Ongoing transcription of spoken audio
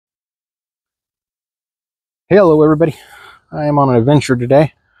Hello everybody, I am on an adventure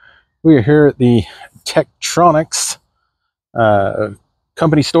today. We are here at the Tektronix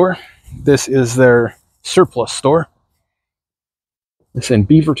company store. This is their surplus store. It's in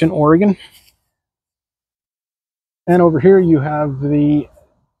Beaverton, Oregon. And over here you have the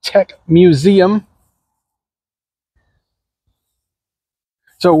Tech Museum.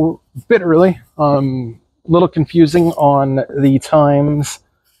 So a bit early, a little confusing on the times,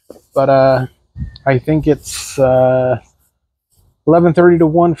 but I think it's 11:30 to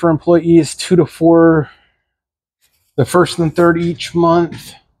 1 for employees, 2 to 4 the first and third each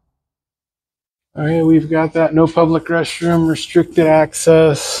month. Okay, we've got that. No public restroom, restricted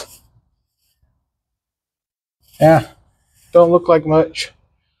access. Yeah, don't look like much.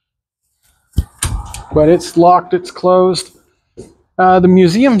 But it's locked, it's closed. The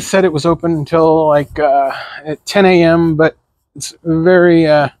museum said it was open until like at 10 a.m., but it's very...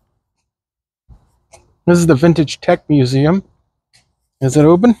 This is the VintageTEKMuseum. Is it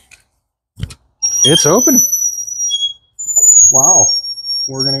open? It's open. Wow.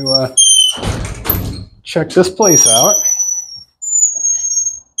 We're going to check this place out.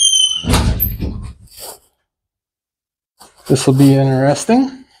 This will be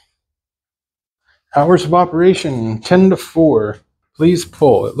interesting. Hours of operation, 10 to 4. Please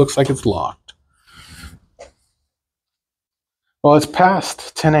pull. It looks like it's locked. Well, it's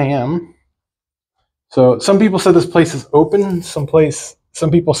past 10 a.m. So some people said this place is open. Some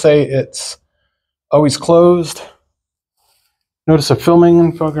people say it's always closed. Notice a filming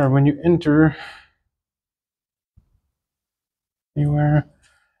info when you enter anywhere.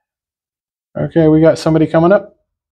 Okay, we got somebody coming up.